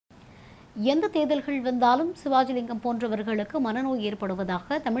எந்த தேர்தல்கள் வந்தாலும் சிவாஜிலிங்கம் போன்றவர்களுக்கு மனநோய்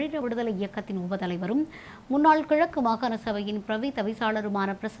ஏற்படுவதாக தமிழீழ விடுதலை இயக்கத்தின் உபதலைவரும் முன்னாள் கிழக்கு மாகாண சபையின் பிரதி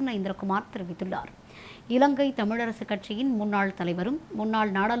தவிசாளருமான பிரசன்ன இந்திரகுமார் தெரிவித்துள்ளார். இலங்கை தமிழரசு கட்சியின் முன்னாள் தலைவரும்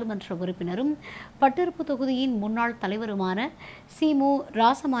முன்னாள் நாடாளுமன்ற உறுப்பினரும் பட்டிருப்பு தொகுதியின் முன்னாள் தலைவருமான சிமு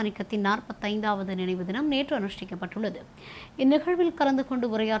ராசமாணிக்கத்தின் 45வது நினைவு தினம் நேற்று அனுஷ்டிக்கப்பட்டுள்ளது. இந்நிகழ்வில் கலந்து கொண்டு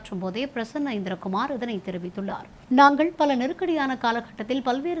உரையாற்றும் போதே பிரசன்ன இந்திரகுமார் இதனை தெரிவித்துள்ளார். நாங்கள் பல நெருக்கடியான காலகட்டத்தில்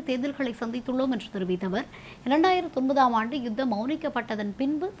பல்வேறு தேர்தல்களை சந்தித்துள்ளோம் என்று தெரிவித்த அவர், 2009ஆம் ஆண்டு யுத்தம் மௌனிக்கப்பட்டதன்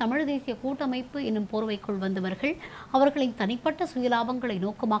பின்பு தமிழ் தேசிய கூட்டமைப்பு என்னும் போர்வைக்குள் வந்தவர்கள் அவர்களின் தனிப்பட்ட சுயலாபங்களை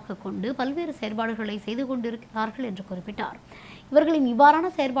நோக்கமாக கொண்டு பல்வேறு செயற்பாடுகளை செய்து கொண்டிருக்கிறார்கள் என்று குறிப்பிட்டார். இவர்களின் இவ்வாறான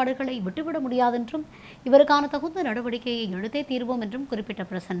செயற்பாடுகளை விட்டுவிட முடியாதென்றும் இவருக்கான தகுந்த நடவடிக்கையை எடுத்தே தீர்வோம் என்றும் குறிப்பிட்ட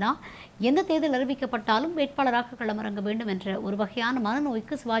பிரசன்னா, எந்த தேர்தல் அறிவிக்கப்பட்டாலும் வேட்பாளராக களமிறங்க வேண்டும் என்ற ஒரு வகையான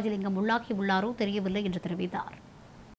மனநோய்க்கு சிவாஜிலிங்கம் உள்ளாகி உள்ளாரோ தெரியவில்லை என்று தெரிவித்தார்.